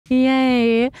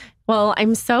Yay. Well,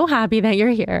 I'm so happy that you're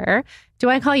here. Do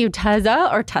I call you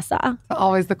Tezza or Tessa?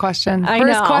 Always the question. I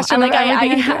First know. question.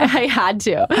 I had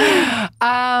to.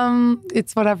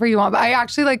 It's whatever you want. But I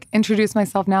actually introduce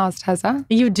myself now as Tezza.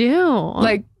 You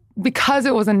do? Because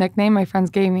it was a nickname my friends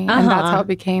gave me. And that's how it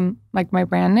became my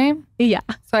brand name. Yeah.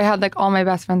 So I had all my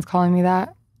best friends calling me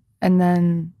that. And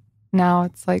then now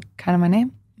it's kind of my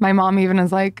name. My mom even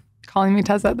is calling me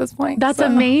Tezza at this point. That's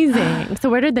amazing. So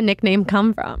where did the nickname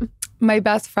come from? My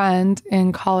best friend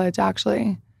in college,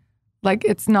 actually.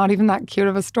 It's not even that cute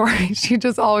of a story. She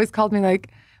just always called me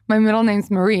my middle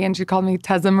name's Marie, and she called me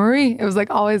Tezza Marie. It was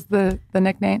always the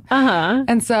nickname.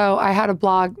 And so I had a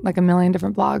blog, a million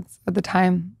different blogs at the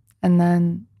time. And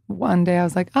then one day I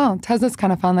was oh, Tezza's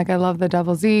kind of fun. I love the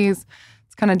double Z's.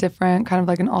 It's kind of different, kind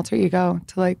of an alter ego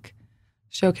to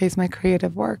showcase my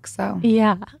creative work. So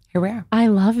yeah, here we are. I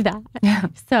love that. Yeah.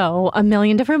 So a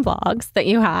million different blogs that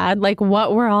you had,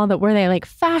 what were they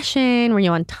fashion? Were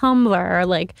you on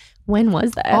Tumblr? When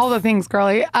was this? All the things,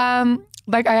 girly. I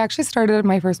actually started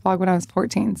my first blog when I was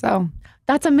 14. So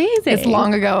that's amazing. It's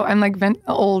long ago. I'm been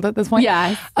old at this point.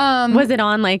 Yes. Was it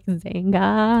on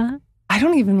Zynga? I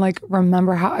don't even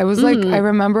remember how. I was I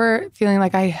remember feeling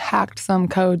I hacked some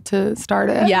code to start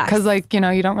it. Yeah. Because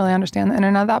you don't really understand the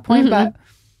internet at that point.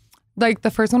 But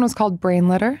the first one was called Brain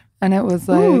Litter. And it was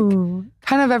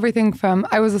kind of everything from,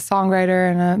 I was a songwriter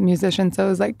and a musician. So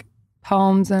it was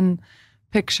poems and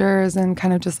pictures and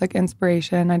kind of just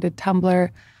inspiration. I did Tumblr.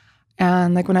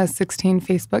 And when I was 16,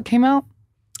 Facebook came out.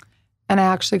 And I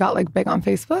actually got big on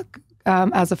Facebook.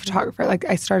 As a photographer,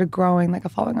 I started growing a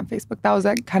following on Facebook. That was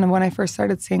kind of when I first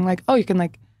started seeing oh, you can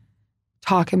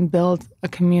talk and build a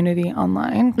community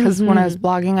online. Because when I was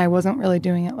blogging, I wasn't really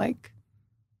doing it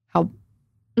how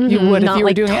you would if you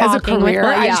were doing it as a career.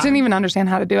 I just didn't even understand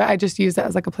how to do it. I just used it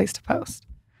as a place to post.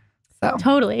 So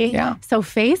totally. Yeah. So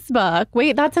Facebook,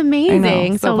 wait, that's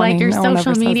amazing. So funny. your No one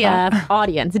social ever says media that.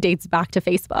 audience dates back to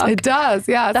Facebook. It does.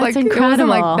 Yeah. It's That's incredible. It incredible.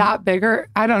 wasn't that big, or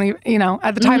I don't even,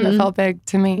 at the time it felt big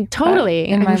to me.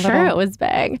 Totally. I'm sure it was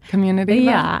big. Community.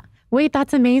 Yeah. Wait,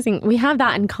 that's amazing. We have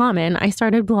that in common. I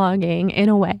started blogging in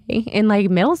a way in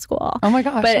middle school. Oh my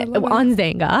gosh. But on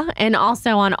Zynga and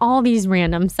also on all these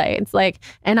random sites.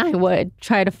 And I would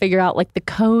try to figure out the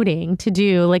coding to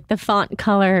do the font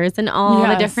colors and all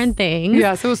the different things.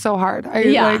 Yes, it was so hard.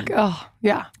 Yeah.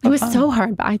 It was so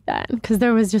hard back then because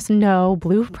there was just no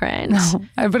blueprint. No,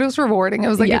 but it was rewarding. It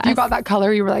was if you got that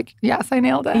color, you were yes, I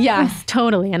nailed it. Yes,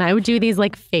 totally. And I would do these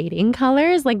fading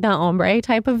colors, the ombre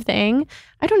type of thing.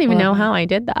 I don't even know how I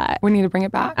did that. We need to bring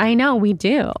it back. I know, we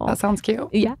do. That sounds cute.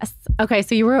 Yes. Okay,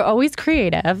 so you were always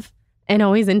creative and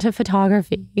always into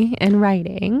photography and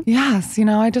writing. Yes,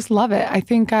 I just love it. I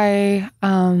think I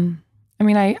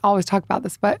always talk about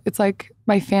this, but it's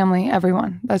my family,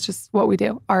 everyone. That's just what we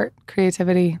do. Art,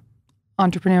 creativity,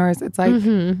 entrepreneurs. It's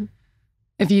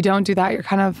if you don't do that, you're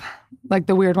kind of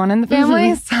the weird one in the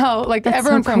family. So That's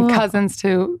everyone so from cool. cousins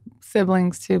to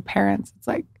siblings to parents, it's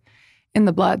in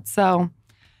the blood. So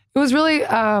it was really,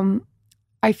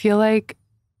 I feel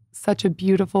such a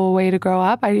beautiful way to grow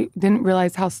up. I didn't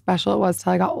realize how special it was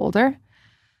till I got older.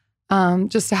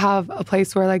 Just to have a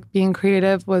place where being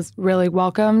creative was really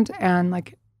welcomed and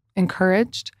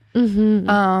encouraged.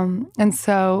 And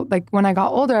so when I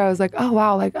got older, I was oh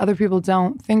wow, other people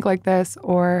don't think like this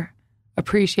or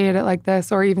appreciate it like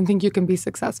this or even think you can be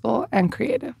successful and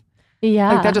creative.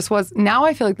 Yeah. That just was, now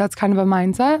I feel that's kind of a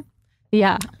mindset.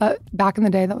 Yeah. But back in the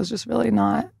day, that was just really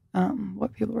not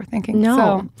what people were thinking.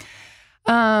 No. So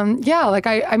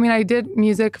I did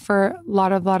music for a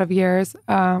lot of years.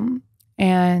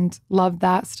 And loved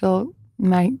that. Still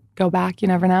might go back. You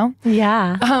never know.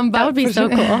 Yeah. That would be so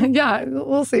cool. Yeah.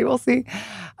 We'll see.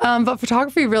 But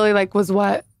photography really was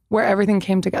where everything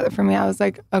came together for me. I was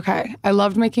okay, I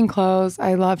loved making clothes.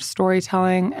 I loved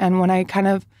storytelling. And when I kind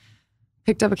of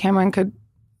picked up a camera and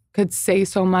could say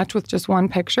so much with just one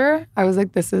picture, I was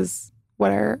this is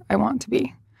where I want to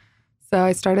be. So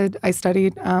I studied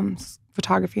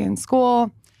photography in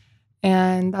school.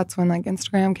 And that's when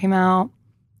Instagram came out.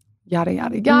 Yada,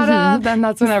 yada, yada. Then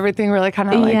that's when everything really kind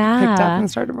of picked up and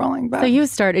started rolling. But so you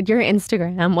started your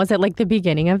Instagram. Was it the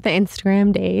beginning of the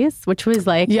Instagram days, which was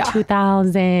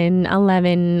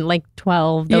 2011,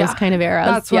 12, those kind of eras?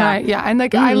 That's when And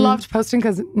I loved posting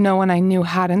because no one I knew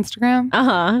had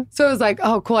Instagram. So it was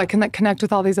oh, cool. I can connect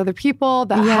with all these other people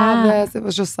that have this. It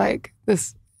was just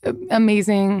this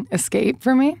amazing escape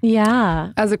for me.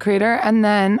 Yeah. As a creator. And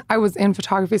then I was in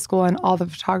photography school and all the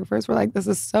photographers were this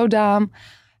is so dumb.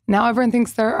 Now everyone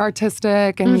thinks they're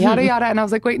artistic and yada, yada. And I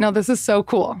was wait, no, this is so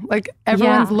cool.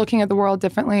 Everyone's looking at the world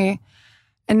differently.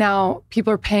 And now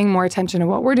people are paying more attention to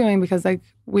what we're doing because like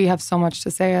we have so much to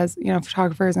say as, you know,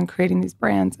 photographers and creating these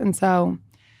brands. And so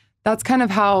that's kind of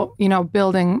how, you know,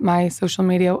 building my social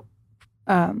media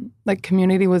like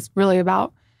community was really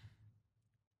about.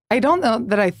 I don't know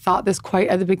that I thought this quite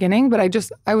at the beginning, but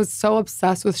I was so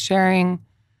obsessed with sharing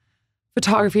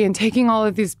photography and taking all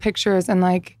of these pictures and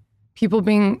like people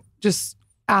being just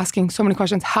asking so many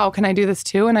questions. How can I do this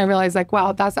too? And I realized like,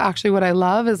 wow, that's actually what I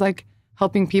love is like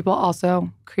helping people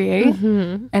also create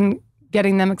and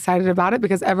getting them excited about it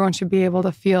because everyone should be able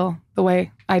to feel the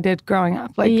way I did growing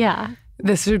up. Like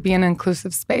this should be an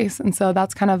inclusive space. And so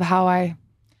that's kind of how I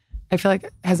feel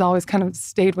like has always kind of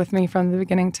stayed with me from the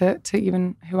beginning to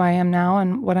even who I am now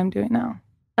and what I'm doing now.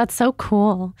 That's so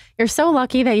cool. You're so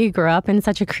lucky that you grew up in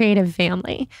such a creative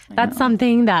family. That's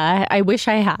something that I wish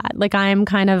I had. Like I'm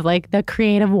kind of like the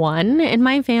creative one in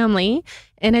my family.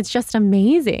 And it's just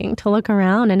amazing to look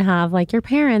around and have like your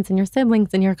parents and your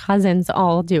siblings and your cousins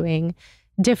all doing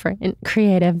different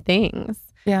creative things.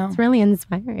 Yeah. It's really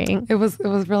inspiring. It was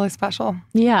really special.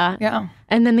 Yeah. Yeah.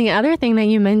 And then the other thing that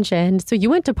you mentioned, so you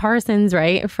went to Parsons,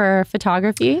 right, for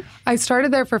photography? I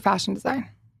started there for fashion design.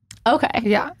 Okay.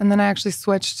 Yeah. And then I actually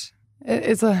switched.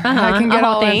 It's I can get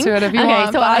all into it if you want.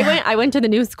 Okay, so I went to the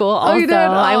new school also. Oh, you did?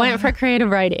 Oh. I went for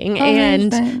creative writing.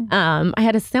 And I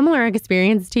had a similar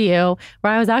experience to you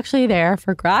where I was actually there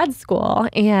for grad school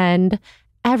and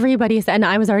everybody said, and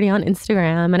I was already on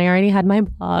Instagram and I already had my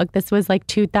blog. This was like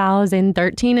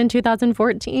 2013 and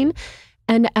 2014.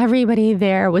 And everybody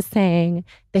there was saying,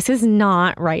 this is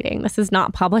not writing. This is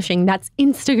not publishing. That's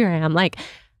Instagram. Like,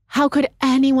 how could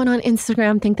anyone on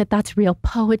Instagram think that that's real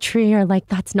poetry or like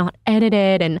that's not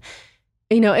edited? And,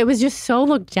 you know, it was just so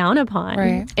looked down upon.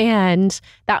 Right. And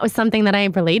that was something that I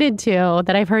related to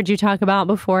that I've heard you talk about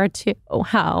before too,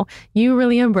 how you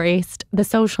really embraced the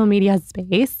social media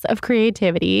space of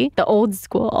creativity. The old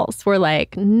schools were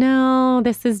like, no,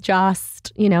 this is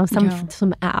just, you know,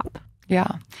 some app.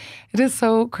 Yeah. It is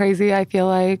so crazy. I feel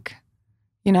like,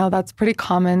 you know, that's pretty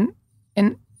common.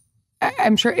 And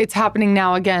I'm sure it's happening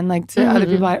now again, like to other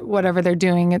people, whatever they're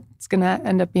doing, it's going to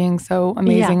end up being so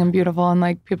amazing and beautiful. And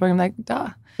like, people are gonna be like, duh,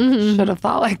 should have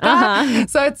thought like that.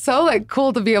 So it's so like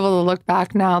cool to be able to look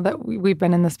back now that we've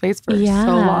been in the space for so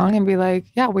long and be like,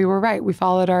 yeah, we were right. We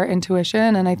followed our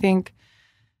intuition. And I think,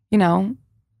 you know,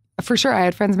 for sure, I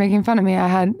had friends making fun of me. I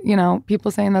had, you know, people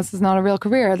saying this is not a real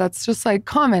career. That's just like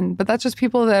common, but that's just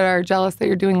people that are jealous that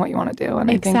you're doing what you want to do.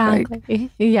 And I think like,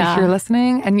 if you're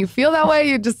listening and you feel that way,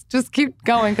 you just keep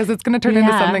going because it's going to turn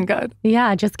into something good.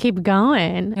 Yeah, just keep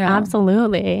going. Yeah.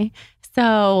 Absolutely.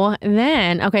 So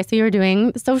then, okay, so you were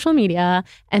doing social media,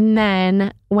 and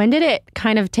then when did it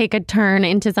kind of take a turn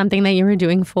into something that you were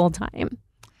doing full time?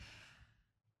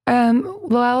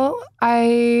 Well,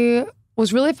 I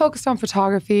was really focused on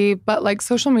photography, but like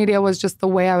social media was just the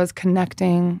way I was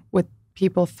connecting with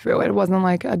people through it. It wasn't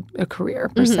like a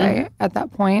career per se at that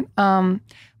point. My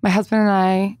husband and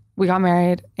I, we got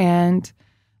married and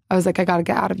I was like, I got to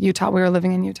get out of Utah. We were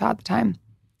living in Utah at the time.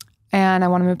 And I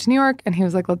want to move to New York. And he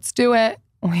was like, let's do it.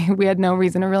 We had no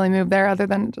reason to really move there other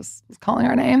than just calling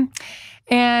our name.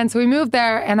 And so we moved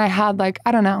there and I had like,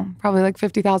 I don't know, probably like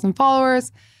 50,000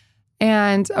 followers.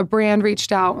 And a brand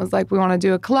reached out and was like, we want to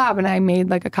do a collab. And I made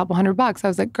like a couple $100. I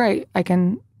was like, great, I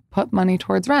can put money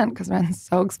towards rent because rent's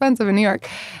so expensive in New York.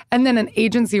 And then an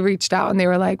agency reached out and they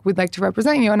were like, we'd like to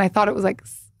represent you. And I thought it was like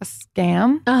a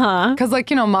scam. Because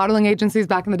like, you know, modeling agencies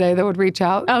back in the day that would reach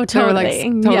out. Oh, totally.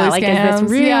 Like, totally scams. Like, is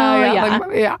this real?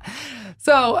 Yeah.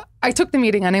 So I took the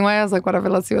meeting anyway. I was like, whatever,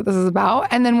 let's see what this is about.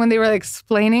 And then when they were like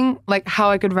explaining like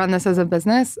how I could run this as a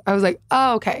business, I was like,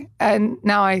 oh, okay. And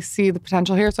now I see the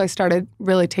potential here. So I started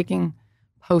really taking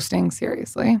posting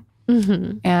seriously.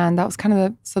 And that was kind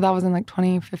of so that was in like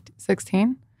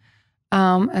 2016.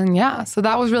 And yeah, so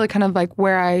that was really kind of like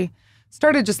where I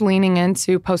started just leaning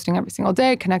into posting every single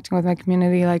day, connecting with my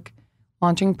community, like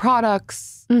launching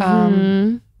products.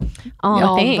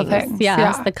 All the things.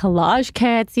 Yes, the collage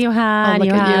kits you had.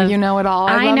 You know it all.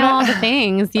 I know all the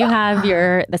things. You have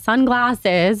the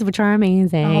sunglasses, which are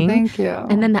amazing. Oh, thank you.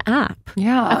 And then the app.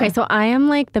 Yeah. Okay, so I am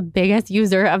like the biggest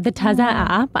user of the TEZZA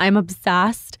app. I'm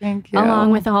obsessed. Thank you. Along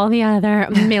with all the other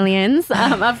millions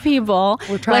of people.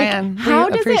 We're trying. Like, how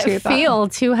does it feel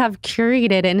to have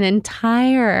curated an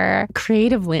entire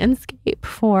creative landscape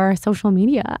for social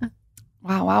media?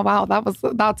 Wow.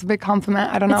 That's a big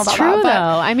compliment. I don't know about that. It's true, though.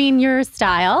 I mean, your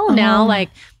style now,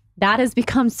 like, that has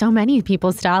become so many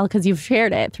people's style because you've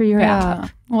shared it through your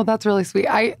app. Well, that's really sweet.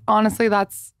 Honestly,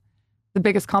 that's the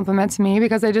biggest compliment to me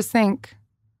because I just think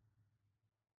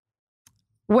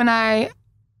when I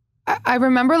I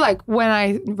remember like when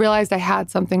I realized I had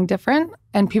something different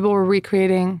and people were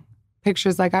recreating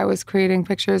pictures like I was creating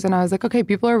pictures, and I was like, okay,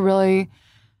 people are really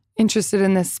interested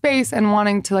in this space and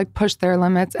wanting to like push their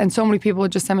limits. And so many people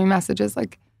would just send me messages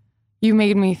like, you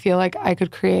made me feel like I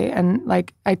could create, and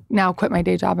like I now quit my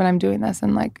day job and I'm doing this,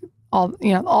 and like all,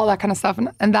 you know, all that kind of stuff.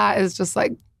 And that is just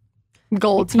like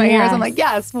gold to my ears. I'm like,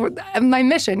 yes, my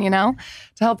mission, you know,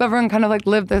 to help everyone kind of like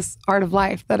live this art of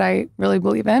life that I really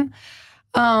believe in.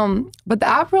 But the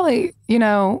app really, you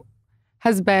know,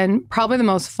 has been probably the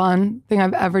most fun thing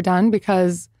I've ever done,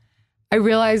 because I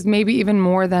realized maybe even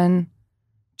more than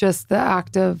just the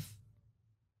act of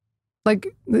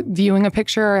like viewing a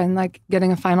picture and like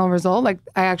getting a final result. Like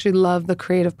I actually love the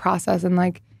creative process and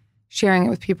like sharing it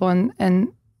with people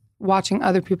and watching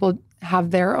other people have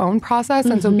their own process.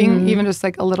 And so being even just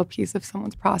like a little piece of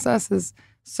someone's process is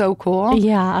so cool.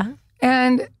 Yeah.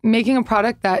 And making a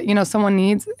product that, you know, someone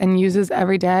needs and uses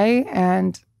every day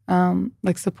and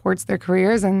like supports their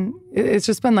careers. And it's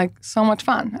just been like so much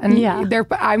fun. And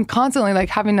I'm constantly like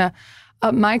having to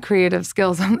up my creative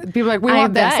skills. People are like, we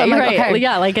want this. I'm like, okay.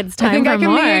 Yeah, like it's time I think for I can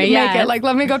more. make it. Like,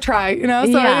 let me go try, you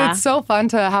know? So it's so fun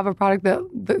to have a product that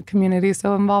the community is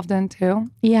so involved in too.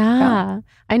 Yeah.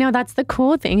 I know that's the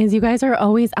cool thing is you guys are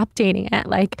always updating it.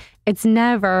 Like it's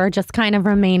never just kind of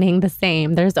remaining the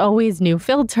same. There's always new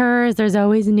filters. There's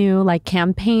always new like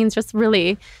campaigns, just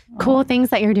really cool things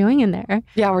that you're doing in there.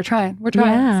 Yeah, we're trying.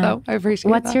 Yeah. So I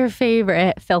appreciate What's your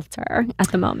favorite filter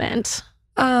at the moment?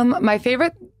 My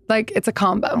favorite, like it's a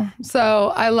combo.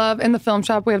 So I love, in the film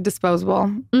shop, we have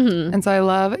disposable. And so I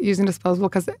love using disposable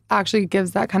because it actually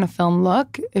gives that kind of film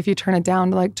look if you turn it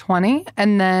down to like 20.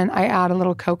 And then I add a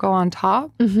little cocoa on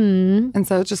top. And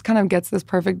so it just kind of gets this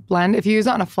perfect blend. If you use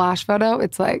it on a flash photo,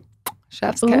 it's like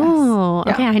chef's kiss. Oh,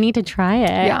 okay. I need to try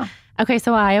it. Yeah. Okay,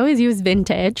 so I always use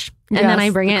vintage and then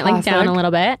I bring it like down a little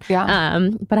bit. Yeah.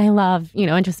 But I love, you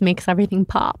know, it just makes everything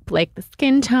pop, like the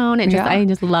skin tone. And just I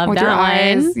just love with that your one.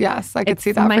 eyes. Yes, I could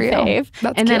see that my for you. fave. That's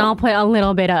and cute. then I'll put a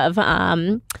little bit of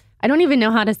I don't even know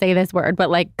how to say this word,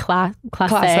 but like classe.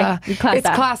 It's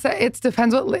classe. It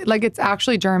depends what, like it's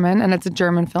actually German, and it's a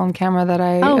German film camera that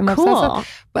I am obsessed with.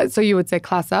 But so you would say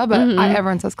classe, but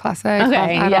everyone says classe.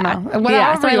 Okay, I don't know.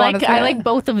 So I like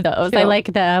both of those. Cute. I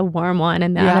like the warm one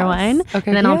and the other one. Okay,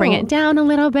 and then I'll bring it down a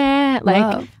little bit.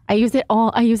 Like I use it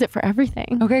all. I use it for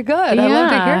everything. Okay, good. I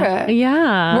love to hear it.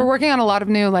 Yeah, we're working on a lot of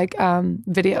new like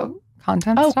video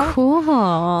content stuff. Oh, cool. So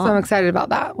I'm excited about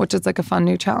that, which is like a fun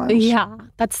new challenge. Yeah,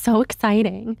 that's so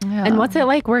exciting. Yeah. And what's it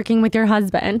like working with your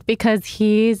husband? Because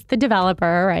he's the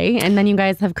developer, right? And then you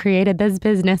guys have created this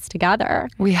business together.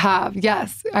 We have,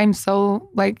 yes. I'm so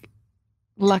like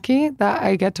lucky that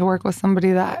I get to work with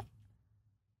somebody that,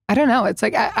 I don't know. It's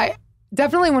like, I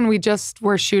definitely when we just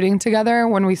were shooting together,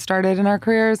 when we started in our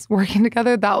careers working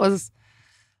together, that was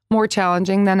more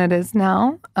challenging than it is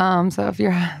now. So if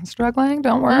you're struggling,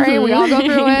 don't worry. We all go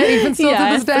through it, even still to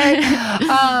this day.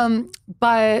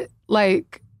 But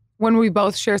like when we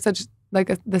both share such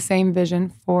like the same vision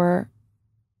for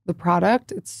the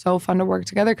product, it's so fun to work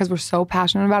together because we're so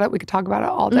passionate about it. We could talk about it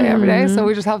all day, every day. So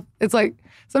we just have, it's like,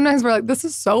 sometimes we're like, this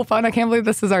is so fun. I can't believe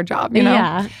this is our job, you know?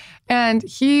 Yeah. And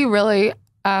he really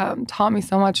taught me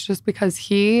so much just because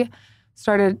he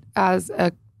started as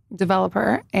a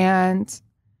developer, and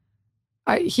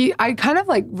I kind of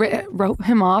like wrote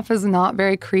him off as not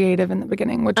very creative in the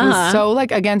beginning, which was so like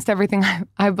against everything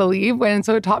I believe. And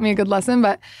so it taught me a good lesson.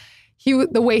 But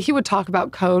the way he would talk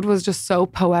about code was just so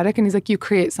poetic. And he's like, you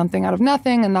create something out of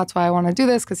nothing. And that's why I want to do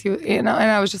this. Cause he, you know,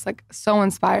 and I was just like so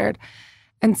inspired.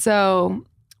 And so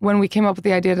when we came up with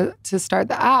the idea to start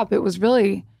the app, it was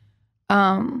really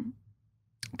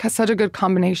such a good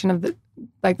combination of the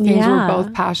like things we're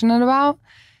both passionate about.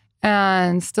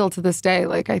 And still to this day,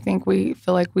 like I think we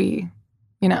feel like we,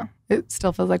 you know, it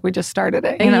still feels like we just started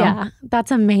it, you know? Yeah, that's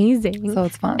amazing. So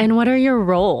it's fun. And what are your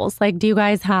roles? Like, do you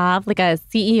guys have like a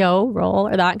CEO role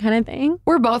or that kind of thing?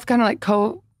 We're both kind of like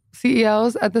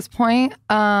co-CEOs at this point.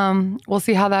 We'll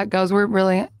see how that goes. We're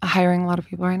really hiring a lot of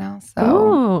people right now.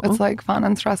 So it's like fun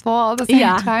and stressful all at the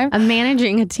same time.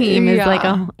 Managing a team is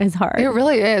like, is hard. It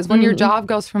really is. When your job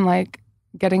goes from like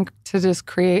getting to just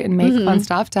create and make fun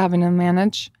stuff to having to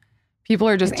manage. People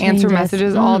are just answer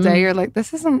messages all day. You're like,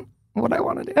 this isn't what I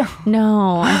want to do.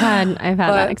 No, I've had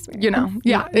that experience. You know,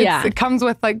 it comes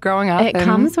with like growing up. It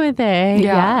comes with it.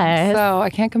 Yes. So I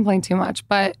can't complain too much,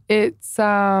 but it's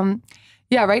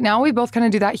right now we both kind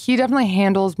of do that. He definitely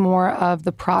handles more of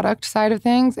the product side of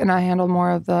things, and I handle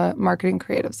more of the marketing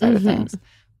creative side of things.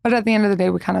 But at the end of the day,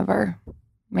 we kind of are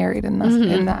married in this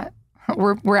in that.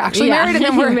 We're actually married, and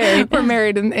then we're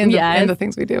married in the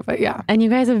things we do. But yeah. And you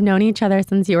guys have known each other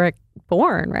since you were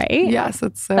born, right? Yes,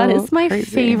 it's so That is my crazy.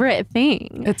 favorite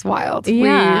thing. It's wild.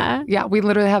 Yeah. We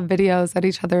literally have videos at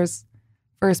each other's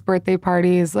first birthday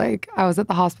parties. Like I was at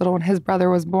the hospital when his brother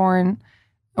was born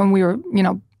when we were,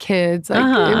 kids.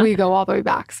 Like we go all the way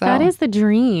back. So that is the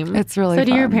dream. It's really So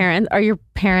fun. are your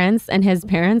parents and his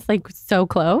parents like so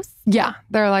close? Yeah.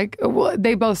 They're like,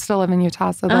 they both still live in Utah.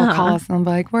 So they'll call us and they'll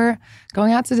be like, we're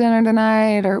going out to dinner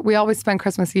tonight. Or we always spend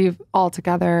Christmas Eve all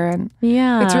together. And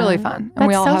it's really fun. And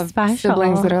we all have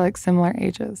siblings that are like similar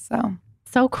ages.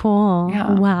 So cool.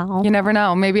 Yeah. Wow. You never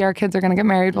know. Maybe our kids are going to get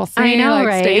married. We'll see. I know,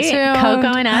 right? Stay tuned.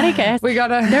 Coco and Atticus.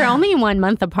 They're only 1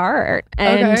 month apart.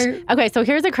 And okay, so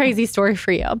here's a crazy story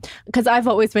for you. Because I've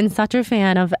always been such a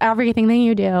fan of everything that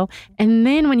you do. And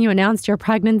then when you announced your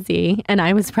pregnancy and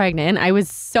I was pregnant, I was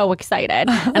so excited.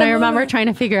 And I remember trying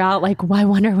to figure out like, well, I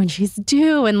wonder when she's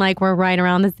due. And like, we're right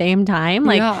around the same time.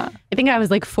 Like, I think I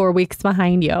was like 4 weeks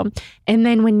behind you. And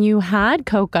then when you had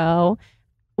Coco,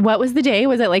 what was the day?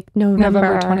 Was it like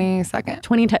November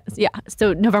 22nd? Yeah.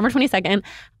 So November 22nd.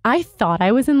 I thought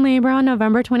I was in labor on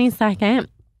November 22nd.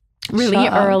 Really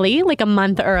early, like a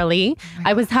month early.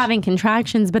 I was having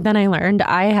contractions, but then I learned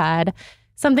I had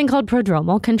something called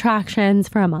prodromal contractions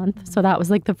for a month. So that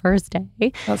was like the first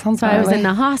day. That sounds so I was in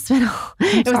the hospital.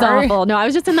 It was awful. No, I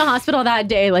was just in the hospital that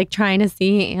day, like trying to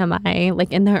see, am I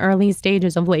like in the early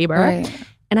stages of labor? Right.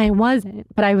 And I wasn't,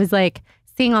 but I was like,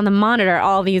 seeing on the monitor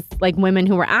all these like women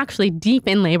who were actually deep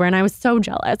in labor, and I was so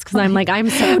jealous because I'm like, I'm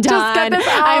so done.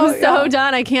 I'm so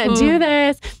done. I can't do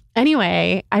this.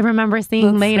 Anyway, I remember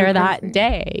seeing later that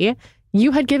day,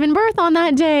 you had given birth on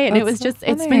that day, and it was just,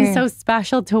 it's been so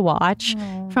special to watch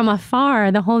from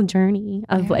afar the whole journey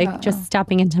of like just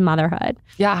stepping into motherhood.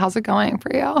 Yeah, how's it going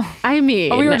for you? I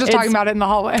mean, we were just talking about it in the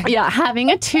hallway. Yeah, having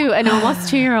an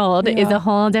almost 2-year-old is a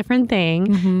whole different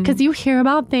thing because you hear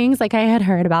about things like I had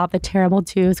heard about the terrible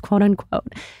twos, quote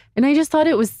unquote, and I just thought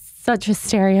it was such a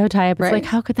stereotype. It's like,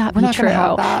 how could that be true?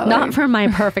 Not for my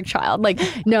perfect child. Like,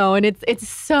 no, and it's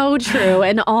so true.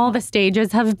 And all the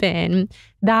stages have been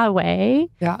that way.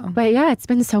 Yeah. But yeah, it's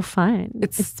been so fun.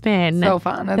 It's been so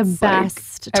fun. It's the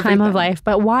best time of life,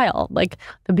 but wild. Like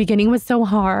the beginning was so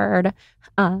hard.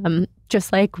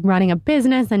 Just like running a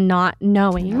business and not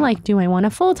knowing, like, do I want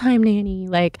a full-time nanny?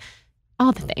 Like,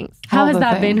 all the things. How has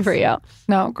that been for you?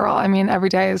 No, girl. I mean, every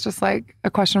day is just like a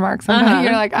question mark. Sometimes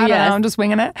you're like, I don't know, I'm just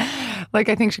winging it. Like,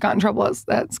 I think she got in trouble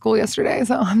at school yesterday.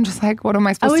 So I'm just like, what am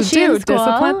I supposed to do?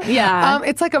 Discipline? Yeah.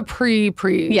 It's like a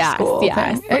pre-school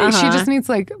thing. She just needs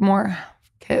like more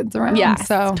kids around. Yeah,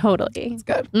 so totally. It's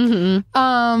good.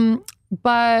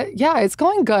 But yeah, it's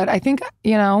going good. I think,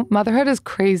 motherhood is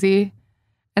crazy.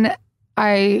 And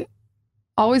I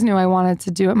always knew I wanted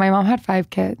to do it. My mom had 5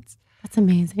 kids. That's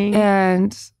amazing.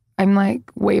 And I'm like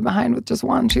way behind with just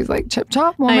one. She's like chip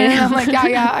chop woman. I'm like,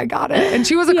 yeah, I got it. And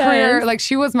she was a career, like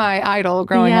she was my idol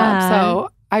growing up. So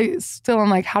I still am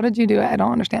like, how did you do it? I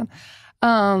don't understand.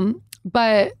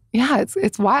 But yeah,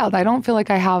 it's wild. I don't feel like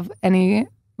I have any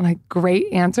like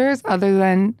great answers other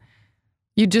than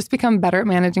you just become better at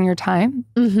managing your time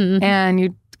and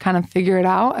you kind of figure it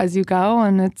out as you go.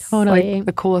 And it's like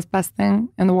the coolest, best thing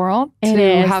in the world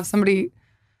to have somebody.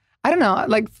 I don't know.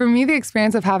 Like for me, the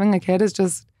experience of having a kid is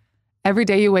just every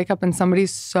day you wake up and somebody's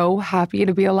so happy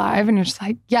to be alive and you're just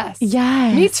like, yes,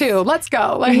 me too. Let's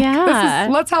go. Like,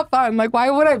 let's have fun. Like, why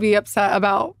would I be upset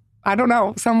about, I don't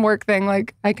know, some work thing?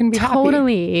 Like I can be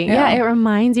happy. Yeah. It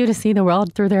reminds you to see the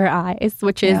world through their eyes,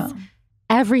 which is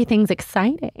everything's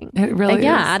exciting. It really is.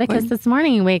 Yeah, Atticus this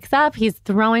morning, he wakes up, he's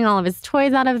throwing all of his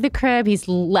toys out of the crib, he's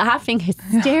laughing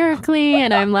hysterically,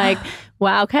 and I'm like,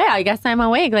 wow, okay, I guess I'm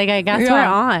awake. Like, I guess we're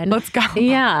on. Let's go.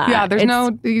 Yeah. Yeah,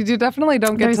 you definitely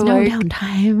don't get to like... There's no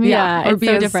downtime. Yeah, or it's be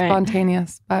so as different.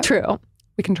 Spontaneous. But true.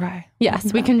 We can try.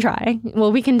 Yes, we can try.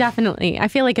 Well, we can definitely. I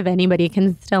feel like if anybody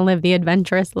can still live the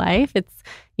adventurous life, it's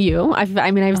you. I've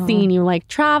seen you like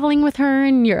traveling with her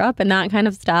in Europe and that kind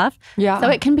of stuff. Yeah. So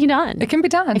it can be done. It can be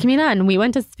done. It can be done. We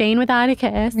went to Spain with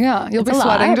Atticus. Yeah. You'll be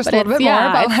sweating just a little bit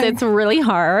more. But it's really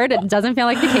hard. It doesn't feel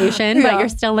like vacation, but you're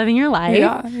still living your life.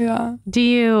 Yeah. Yeah. Do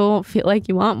you feel like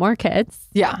you want more kids?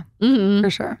 Yeah. For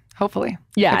sure. Hopefully.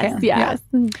 Yes. Yes.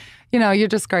 Yeah. You're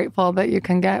just grateful that you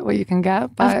can get what you can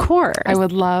get. But of course. I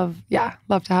would love to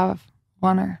have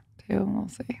 1 or 2. We'll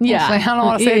see. Yeah. I don't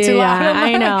want to say it too loud.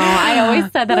 I know. I always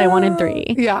said that I wanted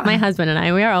 3. Yeah. My husband and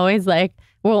I, we are always like,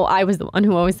 well, I was the one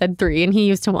who always said 3 and he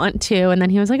used to want 2. And then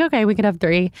he was like, okay, we could have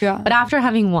 3. Yeah. But after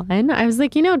having 1, I was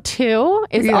like, 2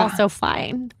 is also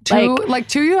fine. 2, like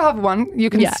 2, you have 1. You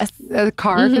can, a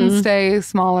car can stay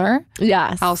smaller.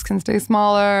 Yes. House can stay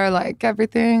smaller, like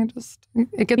everything. Just,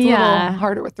 it gets a little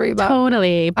harder with 3. But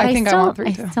totally. But I think I want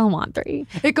 3 too. I still want 3.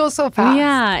 It goes so fast.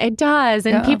 Yeah, it does.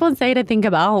 And people say to think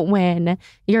about when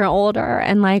you're older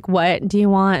and like, what do you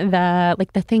want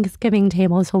the Thanksgiving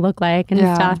table to look like and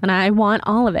stuff. And I want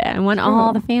all of it. I want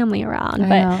all the family around. I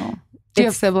know. Do you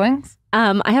have siblings?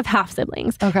 I have half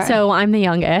siblings. Okay. So I'm the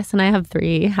youngest and I have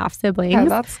 3 half siblings. Yeah,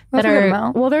 that's a good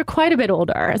amount. Well, they're quite a bit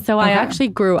older. So I actually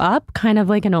grew up kind of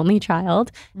like an only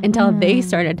child until they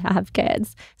started to have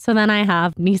kids. So then I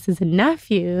have nieces and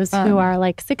nephews who are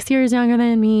like 6 years younger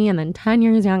than me and then 10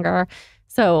 years younger.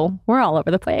 So we're all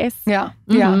over the place. Yeah.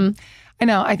 Yeah. I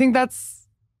know. I think that's,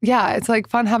 it's like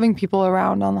fun having people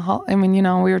around on the hall. I mean,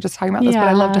 we were just talking about this, but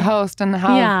I love to host and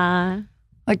have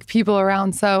like people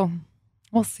around. So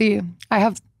we'll see. I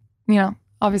have,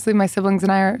 obviously my siblings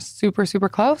and I are super, super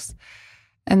close.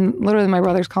 And literally my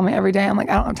brothers call me every day. I'm like,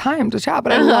 I don't have time to chat,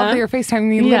 but I love that you're FaceTiming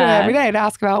me literally every day to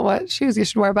ask about what shoes you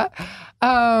should wear. But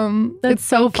it's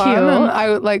so fun.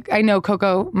 And I know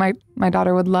Coco, my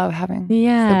daughter, would love having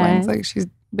siblings. Like she's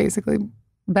basically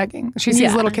begging. She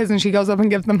sees little kids and she goes up and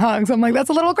gives them hugs. I'm like, that's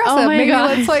a little aggressive. Maybe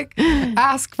let's like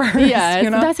ask first. Yeah,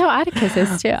 that's how Atticus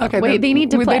is too. Okay, wait, they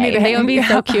need to play. They would be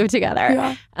so cute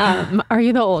together. Are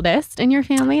you the oldest in your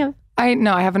family?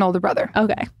 No, I have an older brother.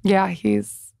 Okay. Yeah,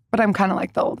 but I'm kind of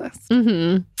like the oldest.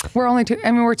 We're only 2.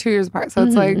 I mean, we're 2 years apart, so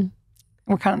it's like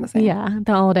we're kind of the same. Yeah,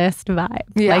 the oldest vibe.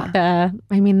 Yeah. Like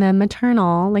the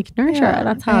maternal, like nurture.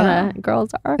 That's how the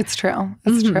girls are. It's true.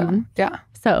 It's true. Yeah.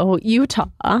 So Utah.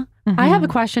 I have a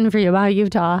question for you about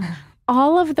Utah.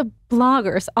 All of the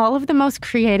bloggers, all of the most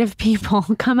creative people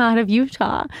come out of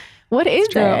Utah. What is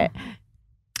it?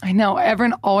 I know.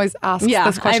 Everyone always asks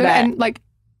this question. And like,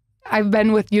 I've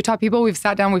been with Utah people. We've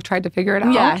sat down. We've tried to figure it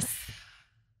out. Yes.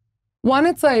 One,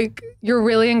 it's like you're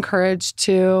really encouraged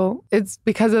to, it's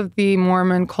because of the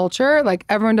Mormon culture. Like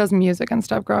everyone does music and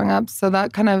stuff growing up. So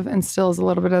that kind of instills a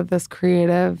little bit of this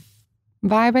creative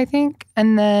vibe, I think.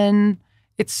 And then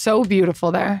it's so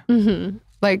beautiful there.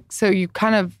 Like, so you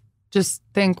kind of just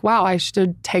think, wow, I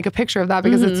should take a picture of that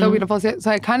because it's so beautiful. So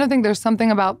I kind of think there's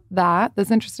something about that that's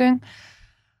interesting.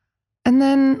 And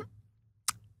then,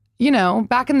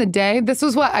 back in the day, this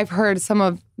was what I've heard some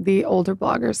of the older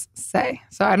bloggers say.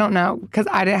 So I don't know, because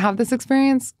I didn't have this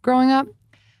experience growing up,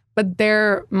 but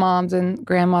their moms and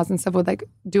grandmas and stuff would like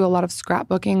do a lot of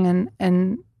scrapbooking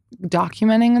and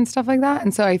documenting and stuff like that.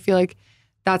 And so I feel like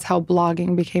that's how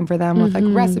blogging became for them with like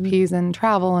recipes and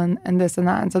travel and this and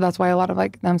that. And so that's why a lot of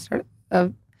like them started,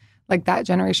 like that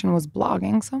generation was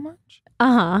blogging so much.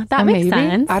 That makes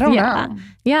sense. I don't know.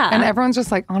 Yeah. And everyone's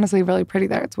just like honestly really pretty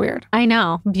there. It's weird. I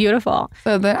know. Beautiful.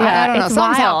 So I don't know. It's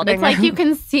wild. It's like you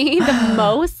can see the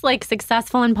most like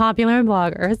successful and popular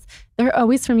bloggers. They're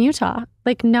always from Utah.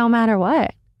 Like no matter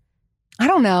what. I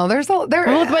don't know.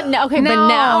 But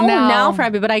now for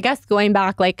everybody. But I guess going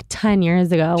back like 10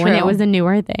 years ago when it was a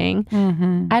newer thing,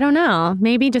 I don't know.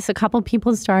 Maybe just a couple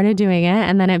people started doing it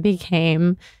and then it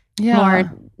became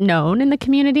more known in the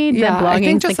community. Yeah, I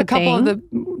think just like a couple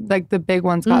of the big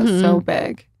ones got so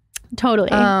big. Totally.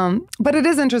 But it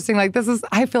is interesting. Like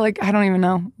I feel like I don't even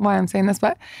know why I'm saying this,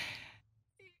 but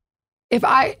if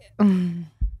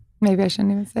maybe I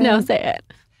shouldn't even say it. No, say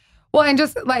it. Well, and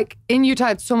just like in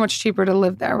Utah, it's so much cheaper to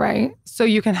live there, right? So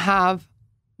you can have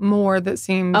more that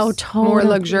seems more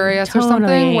luxurious or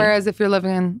something. Whereas if you're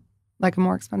living in like a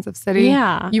more expensive city,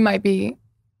 you might be,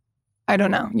 I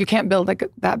don't know, you can't build like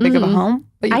that big of a home,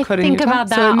 but you could in Utah. I think about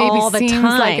that so it maybe all the seems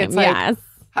time. like it's like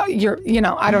how you're,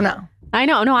 I don't know. I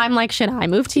know. No, I'm like, should I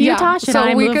move to Utah? Should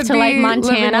I move to like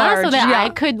Montana so that I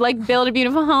could like build a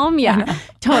beautiful home? Yeah,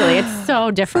 totally. It's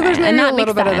so different. So there's and that a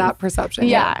little makes bit sense. of that perception.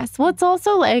 Yes. Well, it's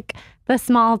also like the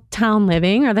small town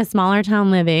living or the smaller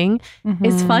town living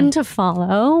is fun to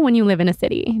follow when you live in a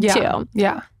city too.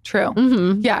 Yeah, true.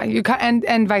 Yeah,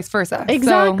 and vice versa.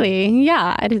 Exactly. So,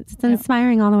 yeah, it's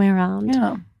inspiring all the way around.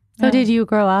 Yeah. So did you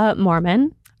grow up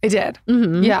Mormon? I did.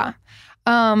 Yeah.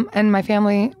 And my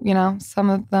family, some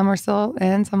of them are still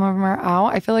in, some of them are out.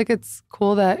 I feel like it's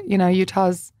cool that,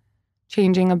 Utah's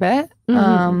changing a bit.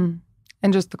 And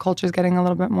just the culture's getting a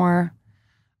little bit more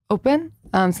open.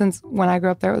 Since when I grew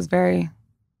up there, it was very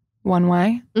one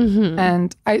way.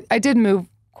 And I did move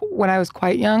when I was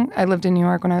quite young. I lived in New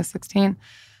York when I was 16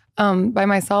 by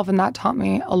myself. And that taught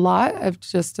me a lot of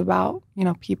just about,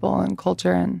 people and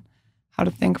culture and how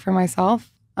to think for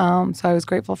myself. So I was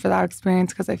grateful for that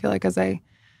experience because I feel like as I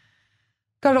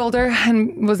got older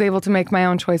and was able to make my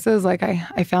own choices, like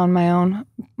I found my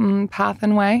own path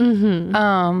and way.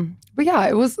 But yeah,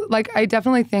 it was like, I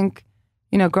definitely think,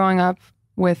 you know, growing up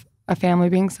with a family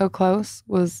being so close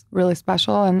was really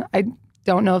special. And I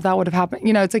don't know if that would have happened.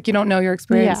 You know, it's like you don't know your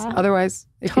experience otherwise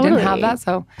if you didn't have that.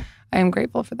 So I am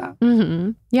grateful for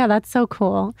that. Yeah, that's so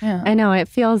cool. Yeah. I know it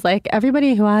feels like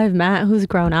everybody who I've met who's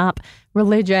grown up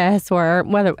religious or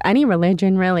whether any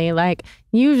religion really, like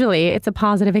usually it's a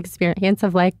positive experience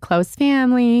of like close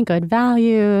family, good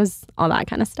values, all that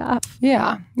kind of stuff.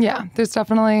 Yeah. Yeah. There's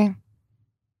definitely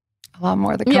a lot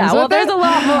more that comes with well, it. there's a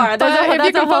lot more. That's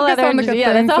a whole other,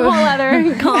 that's a whole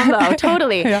other combo.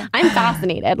 Totally. I'm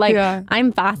fascinated. Like,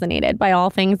 I'm fascinated by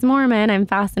all things Mormon. I'm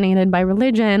fascinated by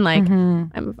religion. Like,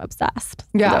 I'm obsessed.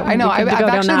 Yeah, so I know. I've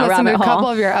actually listened to a couple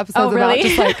of your episodes about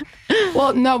just like,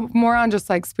 well, no, more on just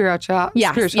like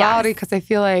spirituality, because I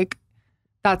feel like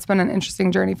that's been an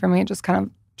interesting journey for me, just kind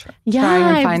of trying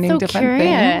and finding different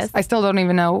things. I still don't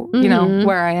even know, you know,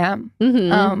 where I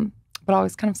am. But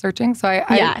always kind of searching. So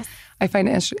I find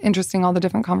it interesting, all the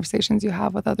different conversations you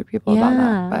have with other people about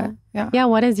that. But yeah.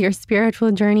 What has your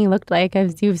spiritual journey looked like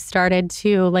as you've started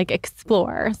to like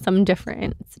explore some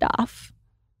different stuff?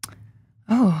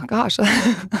 Oh gosh,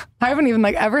 I haven't even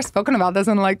like ever spoken about this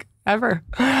in like ever.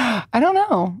 I don't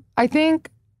know. I think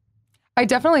I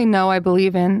definitely know I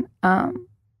believe in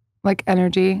like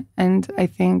energy, and I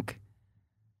think,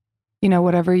 you know,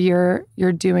 whatever you're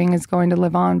doing is going to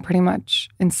live on pretty much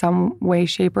in some way,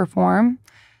 shape, or form.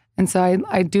 And so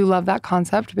I do love that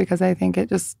concept, because I think it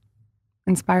just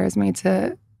inspires me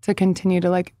to continue to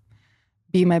like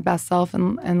be my best self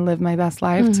and live my best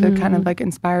life, to kind of like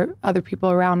inspire other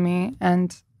people around me,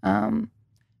 and to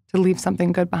leave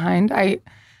something good behind. I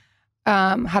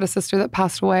had a sister that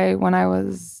passed away when I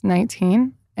was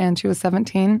 19 and she was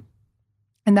 17.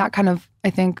 And that kind of, I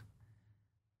think,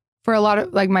 for a lot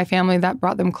of like my family, that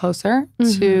brought them closer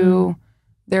to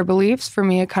their beliefs. For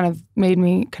me, it kind of made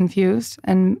me confused,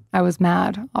 and I was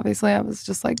mad. Obviously, I was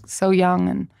just like so young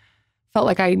and felt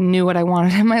like I knew what I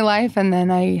wanted in my life, and then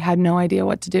I had no idea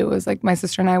what to do. It was like my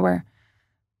sister and I were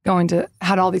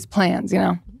had all these plans, you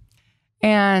know,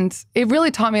 and it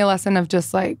really taught me a lesson of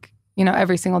just like, you know,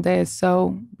 every single day is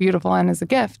so beautiful and is a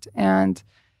gift, and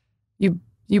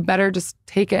you better just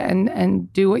take it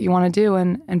and do what you want to do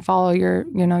and follow your,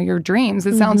 you know, your dreams.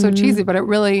 It sounds so cheesy, but it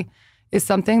really is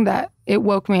something that it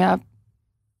woke me up.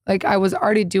 Like I was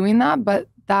already doing that, but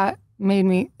that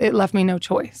it left me no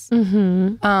choice.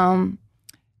 And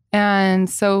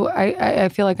so I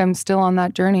feel like I'm still on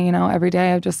that journey, you know, every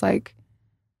day of just like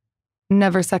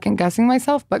never second guessing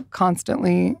myself, but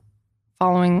constantly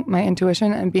following my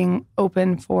intuition and being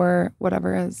open for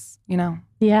whatever is, you know,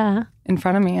 in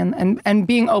front of me, and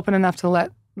being open enough to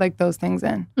let like those things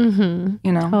in,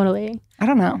 you know? Totally. I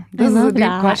don't know. This is a deep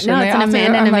question. No, it's an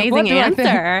amazing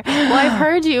answer. Well, I've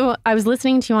heard you, I was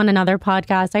listening to you on another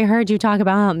podcast. I heard you talk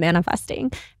about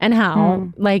manifesting and how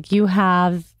like you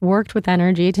have worked with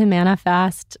energy to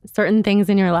manifest certain things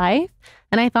in your life.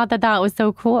 And I thought that was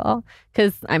so cool,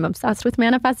 because I'm obsessed with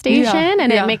manifestation,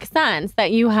 and it makes sense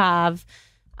that you have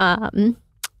kind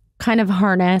of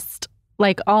harnessed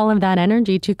like all of that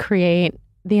energy to create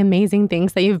the amazing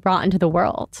things that you've brought into the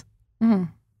world.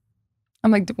 I'm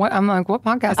like, what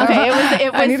podcast? Okay,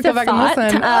 it was I need to go back and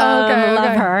listen. I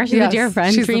love her. She's a dear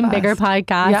friend. She's Dream Bigger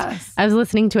podcast. Yes. I was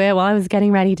listening to it while I was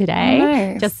getting ready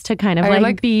today, just to kind of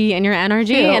like be in your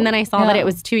energy. And then I saw that it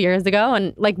was 2 years ago,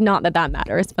 and like, not that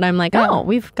matters, but I'm like,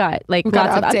 we've got like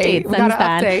lots of updates since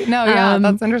then. No,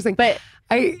 that's interesting. But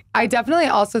I definitely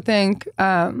also think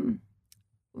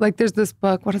like there's this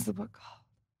book. What is the book called?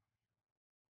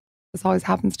 This always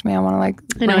happens to me. I want to like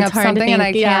bring up something and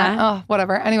I can't. Oh,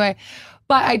 whatever. Anyway,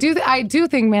 but I do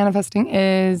think manifesting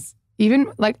is even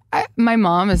like my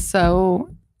mom is so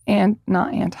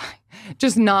not anti,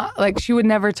 just not like, she would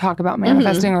never talk about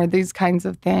manifesting or these kinds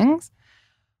of things,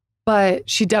 but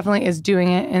she definitely is doing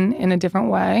it in a different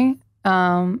way.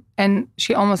 And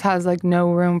she almost has like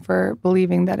no room for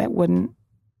believing that it wouldn't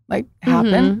like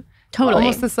happen. Totally.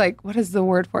 Almost this like, what is the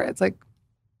word for it? It's like,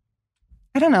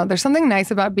 I don't know. There's something nice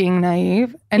about being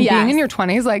naive and being in your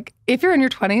 20s. Like, if you're in your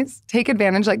 20s, take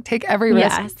advantage, like take every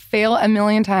risk, fail a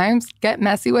million times, get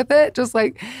messy with it. Just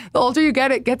like the older you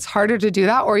get, it gets harder to do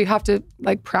that, or you have to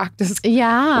like practice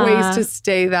ways to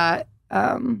stay that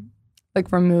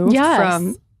like removed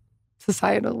from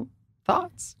societal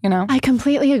thoughts, you know? I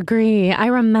completely agree. I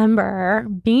remember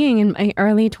being in my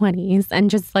early 20s and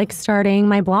just like starting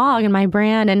my blog and my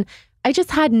brand, and I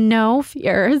just had no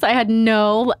fears. I had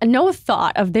no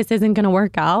thought of this isn't going to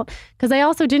work out, because I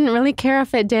also didn't really care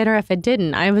if it did or if it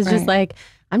didn't. I was just like,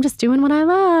 I'm just doing what I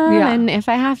love. Yeah. And if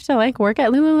I have to like work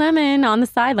at Lululemon on the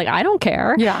side, like I don't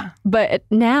care. Yeah. But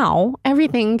now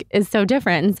everything is so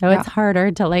different. And so it's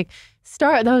harder to like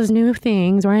start those new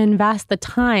things or invest the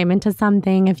time into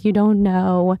something if you don't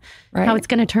know how it's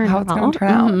going to turn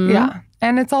out. Yeah.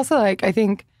 And it's also like, I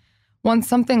think once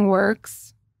something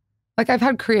works, like I've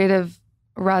had creative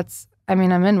ruts. I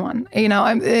mean, I'm in one, you know,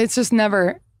 it's just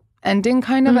never ending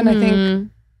kind of. And I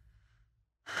think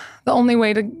the only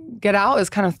way to get out is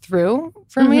kind of through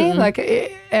for me. Like,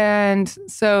 and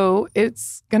so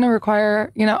it's going to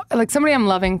require, you know, like somebody I'm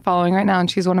loving following right now, and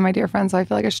she's one of my dear friends, so I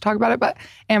feel like I should talk about it, but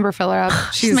Amber Filler,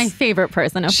 she's my favorite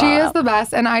person to follow. She is the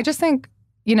best. And I just think,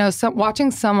 you know,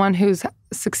 watching someone who's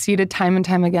succeeded time and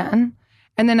time again,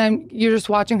 and then you're just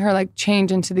watching her like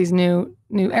change into these new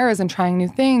eras and trying new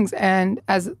things. And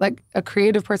as like a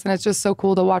creative person, it's just so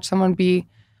cool to watch someone be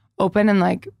open and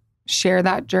like share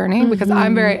that journey, because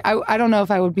I'm I don't know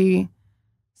if I would be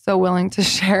so willing to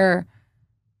share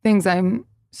things I'm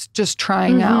just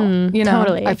trying out, you know.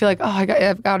 Totally. I feel like,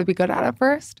 I've got to be good at it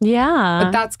first. Yeah.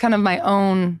 But that's kind of my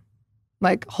own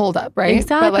like hold up, right?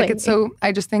 Exactly. But like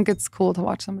I just think it's cool to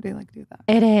watch somebody like do that.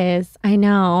 It is. I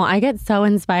know. I get so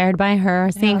inspired by her,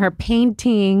 seeing her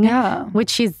painting,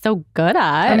 which she's so good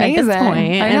at this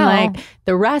point. And like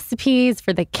the recipes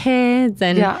for the kids.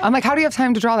 And I'm like, how do you have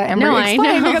time to draw that? Amber, no, I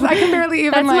know. Because I can barely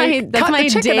even that's my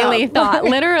daily thought.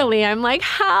 Literally, I'm like,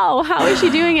 how is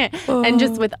she doing it? And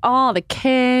just with all the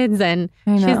kids, and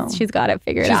she's got it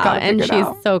figured out. And she's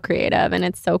so creative, and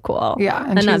it's so cool. Yeah.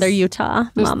 And another Utah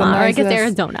mama, or I guess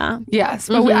Arizona. Yes,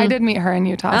 but I did meet her in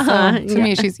Utah, so to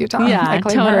me, she's Utah. Yeah, I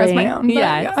claim her as my own.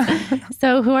 Yes.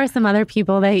 So who are some other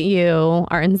people that you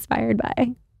are inspired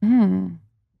by?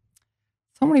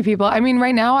 So many people. I mean,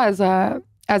 right now, as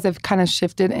I've kind of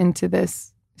shifted into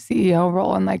this CEO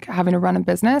role and like having to run a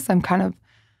business, I'm kind of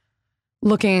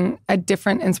looking at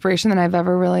different inspiration than I've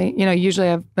ever really, you know, usually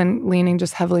I've been leaning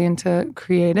just heavily into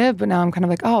creative, but now I'm kind of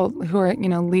like, who are, you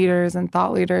know, leaders and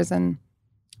thought leaders and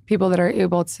people that are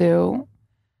able to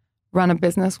run a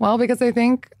business well, because I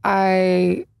think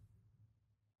I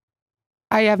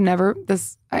have never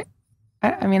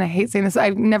I mean, I hate saying this.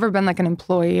 I've never been like an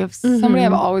employee of somebody.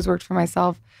 I've always worked for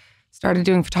myself. Started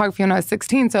doing photography when I was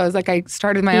 16. So it was like I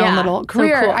started my own little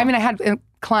career. So cool. I mean, I had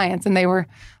clients and they were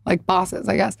like bosses,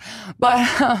 I guess. But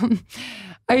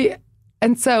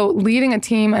and so leading a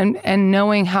team and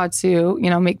knowing how to, you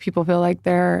know, make people feel like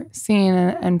they're seen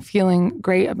and feeling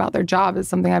great about their job is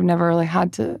something I've never really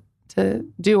had to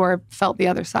do or felt the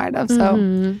other side of. So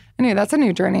anyway, that's a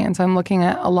new journey. And so I'm looking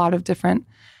at a lot of different,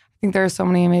 I think there are so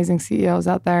many amazing CEOs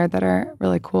out there that are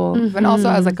really cool. And also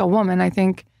as like a woman, I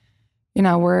think, you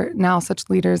know, we're now such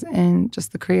leaders in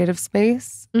just the creative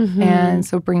space. And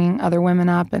so bringing other women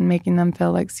up and making them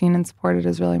feel like seen and supported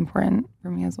is really important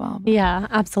for me as well. Yeah,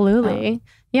 absolutely.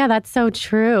 Yeah, that's so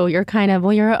true. You're kind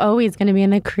of, you're always going to be in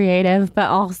the creative, but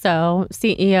also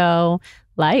CEO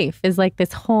life is like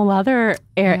this whole other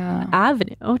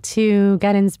avenue to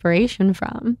get inspiration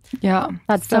from. Yeah,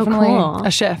 that's so cool. A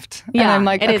shift. Yeah, and I'm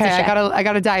like, okay, I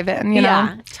gotta dive in. You know?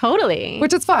 Yeah, totally.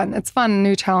 Which is fun. It's fun,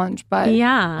 new challenge. But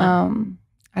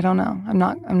I don't know. I'm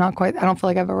not quite. I don't feel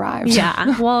like I've arrived.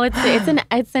 Yeah. Well,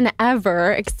 it's an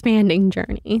ever expanding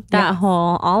journey.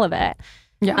 All of it.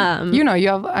 Yeah. You know, you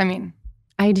have. I mean.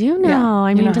 I do know. Yeah,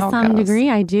 I mean, to some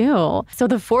degree, I do. So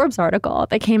the Forbes article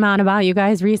that came out about you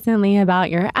guys recently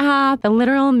about your app, the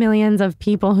literal millions of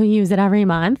people who use it every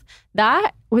month,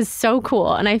 that was so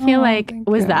cool. And I feel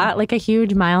was that like a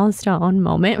huge milestone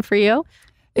moment for you?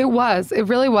 It was. It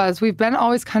really was. We've been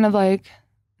always kind of like,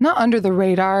 not under the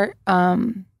radar,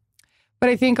 but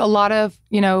I think a lot of,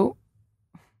 you know,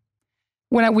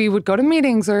 when we would go to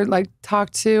meetings or like talk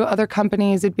to other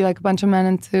companies, it'd be like a bunch of men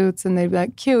in suits and they'd be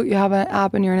like, cute, you have an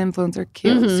app and you're an influencer,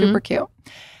 cute, super cute.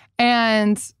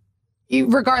 And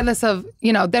regardless of,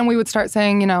 you know, then we would start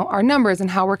saying, you know, our numbers and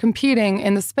how we're competing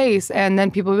in the space. And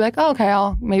then people would be like, oh, okay,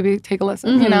 I'll maybe take a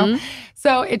listen, you know?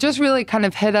 So it just really kind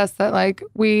of hit us that like,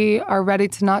 we are ready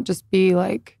to not just be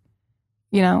like,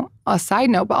 you know, a side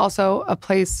note, but also a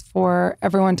place for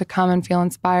everyone to come and feel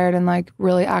inspired and like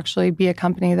really actually be a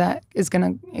company that is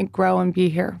going to grow and be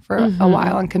here for a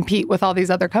while and compete with all these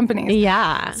other companies.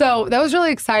 Yeah. So that was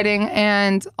really exciting.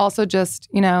 And also just,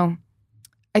 you know,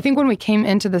 I think when we came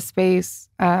into the space,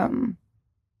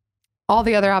 all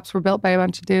the other apps were built by a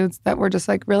bunch of dudes that were just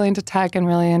like really into tech and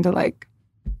really into like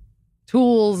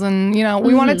tools. And, you know,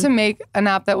 we wanted to make an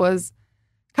app that was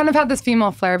kind of had this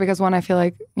female flair because one, I feel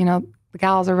like, you know, the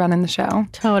gals are running the show.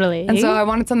 Totally. And so I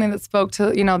wanted something that spoke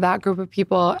to, you know, that group of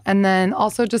people. And then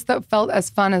also just that felt as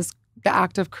fun as the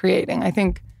act of creating. I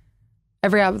think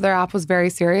every other app was very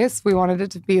serious. We wanted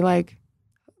it to be like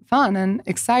fun and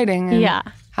exciting and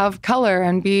have color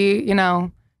and be, you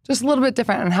know, just a little bit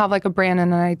different and have like a brand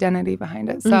and an identity behind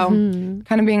it. So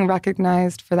kind of being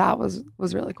recognized for that was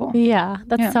really cool. Yeah,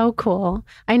 that's so cool.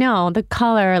 I know the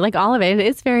color, like all of it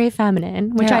is very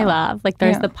feminine, which I love. Like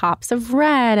there's the pops of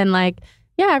red and like,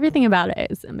 everything about it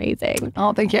is amazing.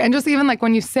 Oh, thank you. And just even like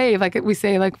when you save, like we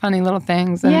say like funny little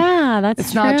things. And that's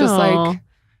it's not just like,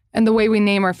 and the way we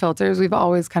name our filters, we've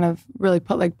always kind of really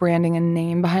put like branding and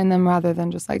name behind them rather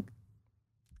than just like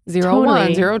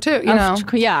 01, 02, you know?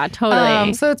 Yeah,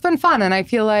 totally. So it's been fun. And I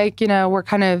feel like, you know, we're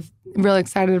kind of really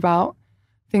excited about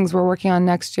things we're working on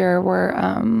next year. We're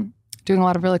doing a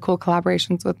lot of really cool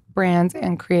collaborations with brands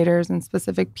and creators and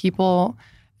specific people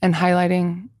and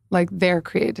highlighting like their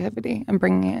creativity and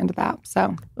bringing it into the app.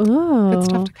 So good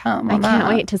stuff to come. I can't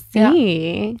wait to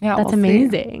see. Yeah, that's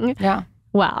amazing. See. Yeah.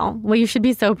 Wow. Well, you should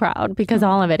be so proud because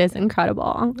all of it is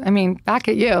incredible. I mean, back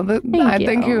at you.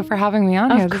 Thank you for having me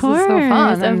on here. This is so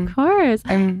fun. Of course.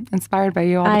 I'm inspired by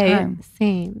you all the time.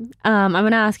 Same. I'm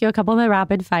going to ask you a couple of the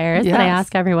rapid fires that I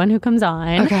ask everyone who comes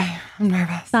on. Okay. I'm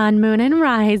nervous. Sun, moon, and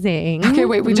rising. Okay,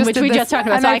 wait. We just talked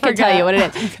about, so I can tell you what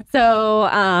it is. Okay. So,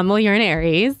 well, you're an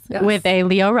Aries with a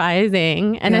Leo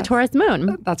rising and a Taurus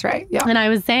moon. That's right. Yeah. And I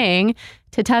was saying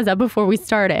to Tezza before we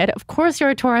started, of course you're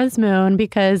a Taurus moon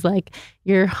because like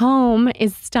your home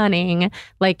is stunning.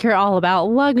 Like you're all about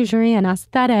luxury and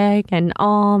aesthetic and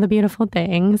all the beautiful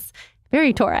things.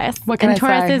 Very Taurus. What can and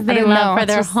Tauruses, they love for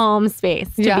their home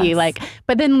space to be like,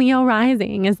 but then Leo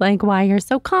rising is like why you're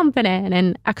so confident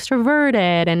and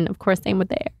extroverted. And of course, same with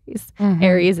the Aries.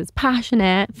 Aries is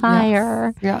passionate,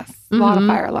 fire. Yes. A lot of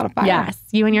fire, a lot of fire. Yes.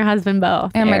 You and your husband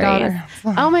both. And Aries. my daughter.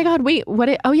 Oh my God. Wait,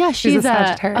 she's a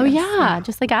Sagittarius. Oh yeah.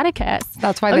 Just like Atticus.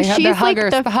 That's why they have their huggers.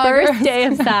 She's like the first day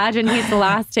of Sag and he's the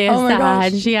last day of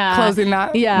Sag. Gosh. Yeah. Closing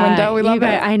that window. We love it.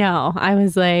 I know. I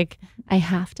was like, he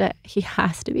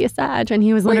has to be a Sag. And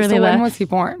he was literally when was he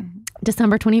born?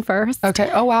 December 21st. Okay.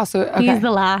 Oh, wow. So he's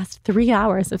the last 3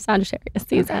 hours of Sagittarius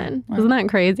season. Okay. Isn't that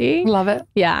crazy? Love it.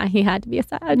 Yeah, he had to be a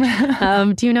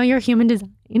Sag. Do you know your human design?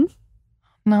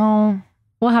 No.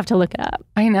 We'll have to look it up.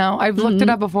 I know. I've looked it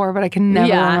up before, but I can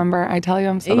never remember. I tell you,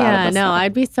 I'm so bad at this stuff.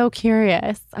 I'd be so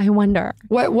curious. I wonder.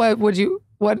 What would you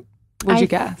guess?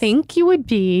 I think you would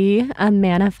be a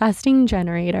manifesting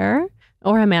generator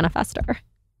or a manifester.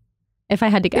 If I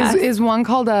had to guess. Is one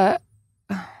called a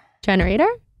generator?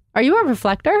 Are you a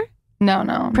reflector?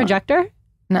 No. Projector?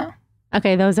 No.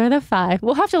 Okay, those are the 5.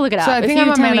 We'll have to look it up. So I think I'm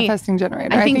a manifesting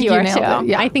generator. I think you are too.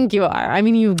 Yeah. I think you are. I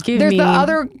mean, you give me... There's the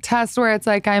other test where it's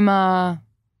like I'm a...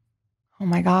 Oh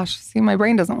my gosh. See, my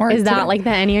brain doesn't work. Is that like the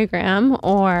Enneagram?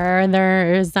 Or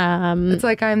there's... It's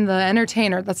like I'm the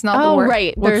entertainer. That's not the word. Oh,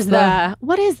 right. There's the...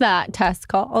 What is that test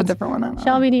called? A different one. I don't know.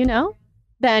 Shelby, do you know?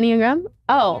 The Enneagram?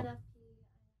 Oh.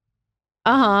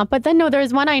 But then no,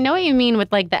 there's one I know what you mean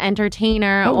with like the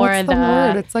entertainer or what's the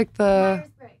word? It's like the...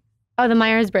 the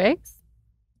Myers-Briggs?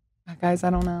 Guys, I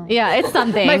don't know. Yeah, it's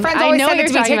something. My friends always send it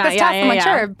to me, take this test. I'm like,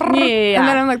 sure. Yeah. And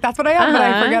then I'm like, that's what I am, but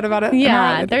I forget about it.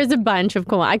 Yeah, there's a bunch of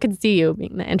cool. I could see you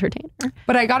being the entertainer.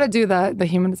 But I got to do the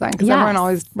human design because everyone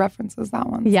always references that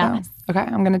one. Yes. So. Okay,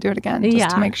 I'm going to do it again just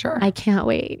to make sure. I can't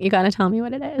wait. You got to tell me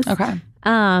what it is. Okay.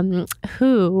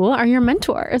 Who are your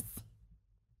mentors?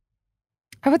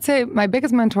 I would say my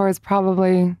biggest mentor is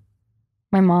probably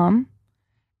my mom.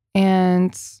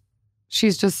 And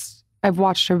she's just... I've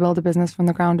watched her build a business from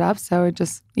the ground up. So it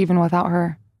just, even without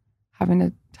her having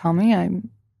to tell me,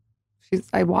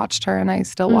 I watched her and I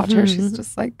still watch her. She's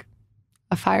just like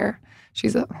a fire.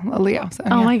 She's a Leo. So,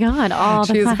 oh my God. All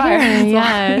the fire.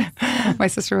 Yes. My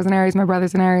sister was an Aries. My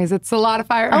brother's an Aries. It's a lot of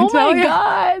fire. Oh my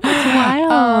God. That's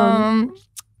wild.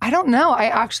 I don't know. I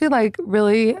actually like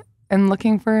really am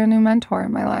looking for a new mentor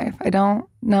in my life. I don't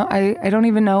know. I don't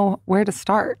even know where to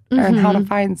start and how to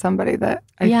find somebody that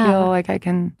I feel like I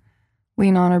can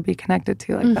lean on or be connected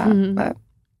to like that. But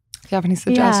if you have any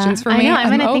suggestions for me, I'm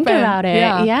going to think about it.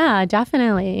 Yeah,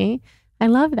 definitely. I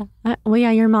love that. Well, yeah,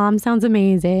 your mom sounds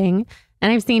amazing.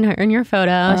 And I've seen her in your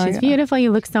photo. She's beautiful.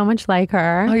 You look so much like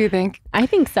her. Oh, you think? I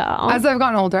think so. As I've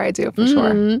gotten older, I do, for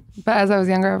sure. But as I was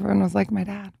younger, everyone was like my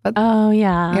dad. But you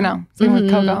know, same with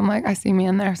Coco. I'm like, I see me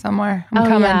in there somewhere. I'm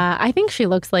coming. Yeah. I think she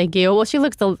looks like you. Well, she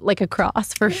looks like a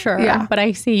cross for sure. Yeah. But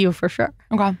I see you for sure.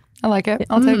 Okay. I like it.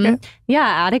 I'll take it.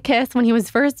 Yeah, Atticus, when he was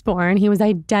first born, he was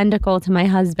identical to my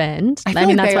husband. I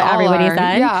mean, that's what everybody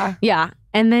said. Yeah. Yeah.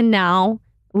 And then now,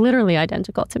 literally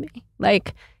identical to me.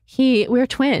 Like, we're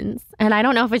twins. And I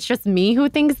don't know if it's just me who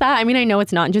thinks that. I mean, I know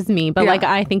it's not just me, but like,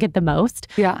 I think it the most.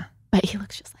 Yeah. But he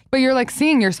looks just like... But you're like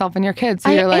seeing yourself in your kids.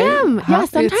 So I you're like... am. Yeah,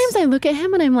 sometimes I look at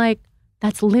him and I'm like,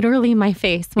 that's literally my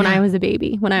face when I was a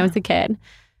baby, when I was a kid.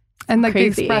 And like crazy.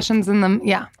 the expressions in them.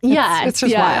 Yeah. Yes. It's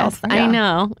just wild. I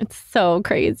know. It's so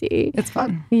crazy. It's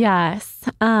fun. Yes.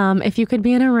 If you could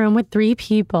be in a room with 3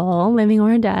 people, living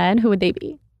or dead, who would they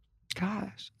be?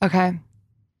 Gosh. Okay.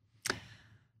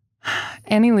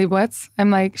 Annie Leibovitz.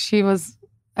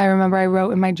 I remember I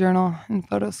wrote in my journal in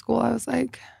photo school, I was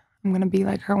like, I'm going to be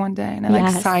like her one day. And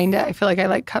I signed it. I feel like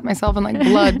I cut myself and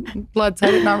blood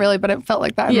said it. Not really, but it felt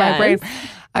like that in my brain.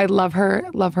 I love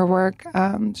her work.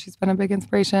 She's been a big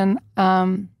inspiration.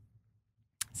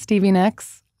 Stevie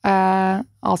Nicks,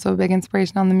 also a big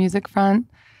inspiration on the music front.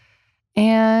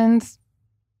 And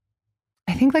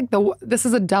I think this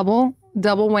is a double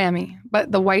whammy,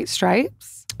 but the White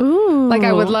Stripes. Ooh. Like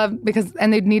I would love,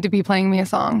 and they'd need to be playing me a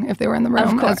song if they were in the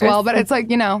room as well. But it's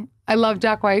like, I love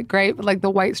Jack White, great, but like the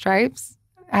White Stripes,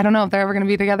 I don't know if they're ever going to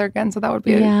be together again. So that would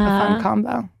be a fun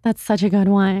combo. That's such a good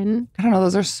one. I don't know.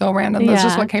 Those are so random. That's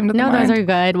just what came to the mind. No, those are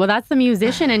good. Well, that's the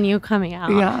musician in you coming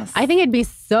out. Yes. I think it'd be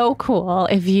so cool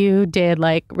if you did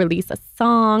release a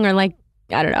song or I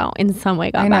don't know, in some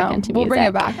way got back into music. We'll bring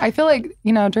it back. I feel like,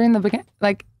 during the beginning,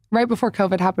 right before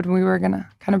COVID happened, we were going to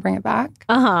kind of bring it back.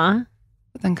 Uh-huh.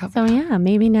 But then COVID. So yeah,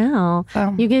 maybe now.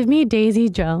 So. You give me Daisy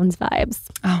Jones vibes.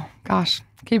 Oh gosh.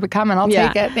 Keep it coming. I'll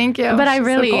take it. Thank you. But I She's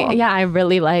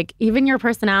really like even your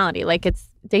personality. It's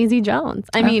Daisy Jones.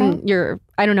 I mean,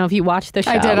 I don't know if you watched the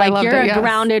show. I did. I loved you're it, a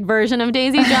grounded version of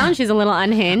Daisy Jones. She's a little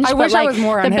unhinged. I wish I was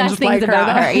more unhinged. The best things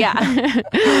about her.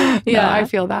 Yeah. No, I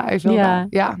feel that.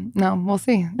 Yeah. No, we'll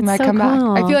see. It might come back.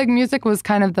 I feel like music was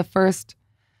kind of the first.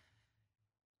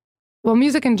 Well,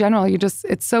 music in general,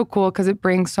 it's so cool because it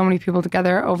brings so many people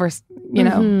together over,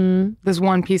 this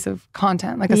one piece of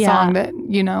content, like a song that,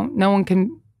 no one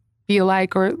can be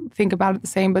alike or think about it the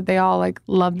same, but they all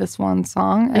love this one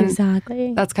song. And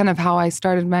exactly. That's kind of how I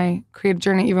started my creative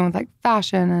journey, even with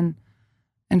fashion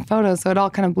and photos. So it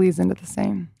all kind of bleeds into the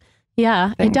same.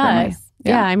 Yeah, it does.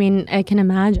 Yeah, I mean, I can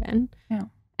imagine. Yeah.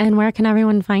 And where can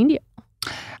everyone find you?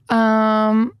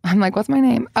 I'm like, what's my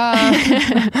name?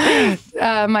 My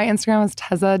Instagram is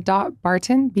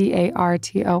Tezza.Barton,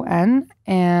 Barton.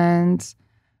 And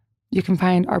you can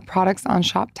find our products on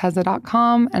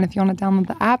shoptezza.com. And if you want to download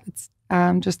the app, it's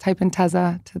just type in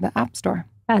Tezza to the App Store.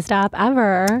 Best app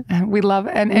ever. We love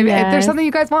it. And if there's something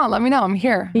you guys want, let me know. I'm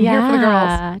here. I'm here for the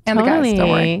girls and the guys. Don't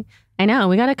worry. I know.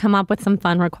 We got to come up with some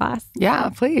fun requests. Yeah,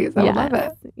 please. I would love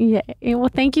it. Yeah.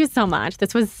 Well, thank you so much.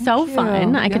 This was so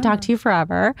fun. I could talk to you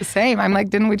forever. Same. I'm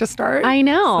like, didn't we just start? I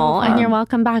know. So and you're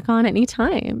welcome back on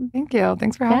anytime. Thank you.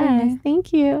 Thanks for having me.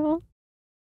 Thank you.